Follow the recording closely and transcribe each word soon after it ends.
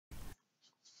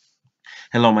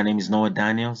Hello, my name is Noah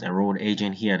Daniels, a road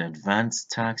agent here at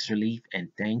Advanced Tax Relief, and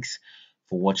thanks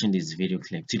for watching this video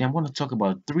clip. Today, I'm going to talk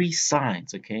about three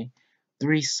signs, okay?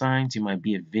 Three signs you might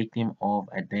be a victim of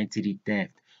identity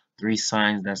theft. Three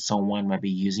signs that someone might be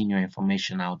using your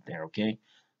information out there, okay?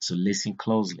 So listen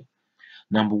closely.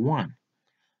 Number one,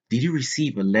 did you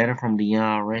receive a letter from the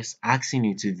IRS asking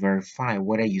you to verify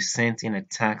whether you sent in a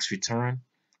tax return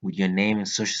with your name and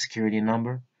social security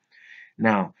number?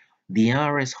 Now, the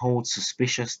IRS holds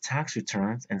suspicious tax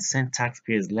returns and send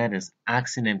taxpayers letters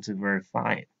asking them to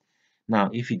verify it. Now,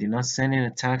 if you did not send in a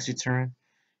tax return,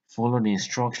 follow the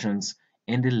instructions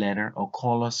in the letter or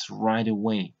call us right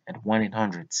away at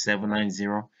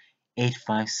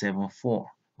 1-800-790-8574.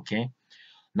 Okay?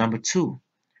 Number two,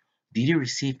 did you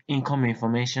receive income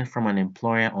information from an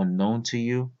employer unknown to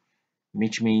you?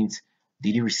 Which means,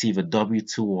 did you receive a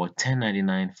W-2 or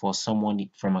 1099 for someone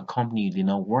from a company you did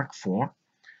not work for?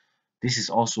 This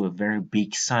is also a very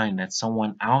big sign that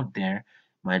someone out there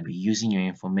might be using your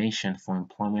information for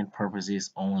employment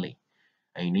purposes only.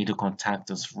 And you need to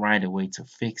contact us right away to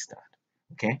fix that.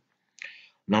 Okay?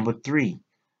 Number three,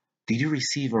 did you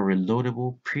receive a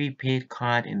reloadable prepaid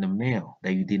card in the mail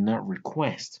that you did not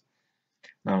request?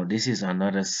 Now, this is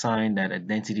another sign that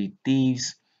identity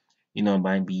thieves,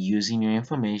 might be using your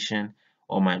information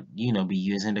or might, be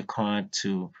using the card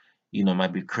to,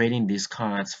 might be creating these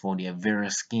cards for their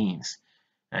various schemes.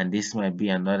 And this might be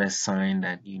another sign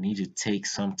that you need to take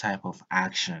some type of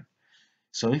action.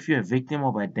 So if you're a victim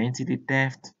of identity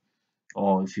theft,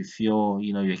 or if you feel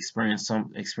you're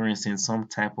experiencing some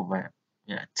type of a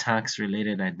tax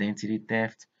related identity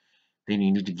theft, then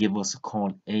you need to give us a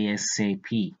call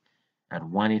ASAP at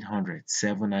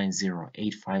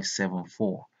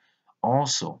 1-800-790-8574.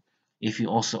 Also, if you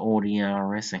also owe the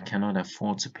IRS and cannot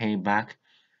afford to pay back,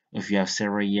 if you have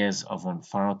several years of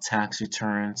unfiled tax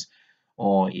returns,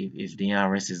 or if the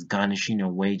IRS is garnishing your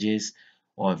wages,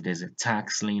 or if there's a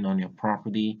tax lien on your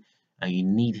property and you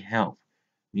need help,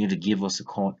 you need to give us a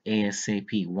call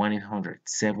ASAP,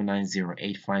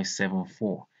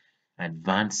 1-800-790-8574.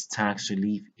 Advanced Tax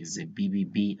Relief is a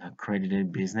BBB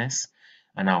accredited business,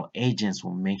 and our agents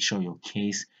will make sure your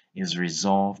case is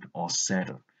resolved or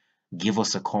settled. Give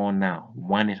us a call now,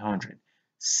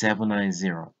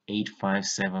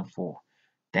 1-800-790-8574.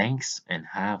 Thanks and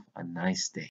have a nice day.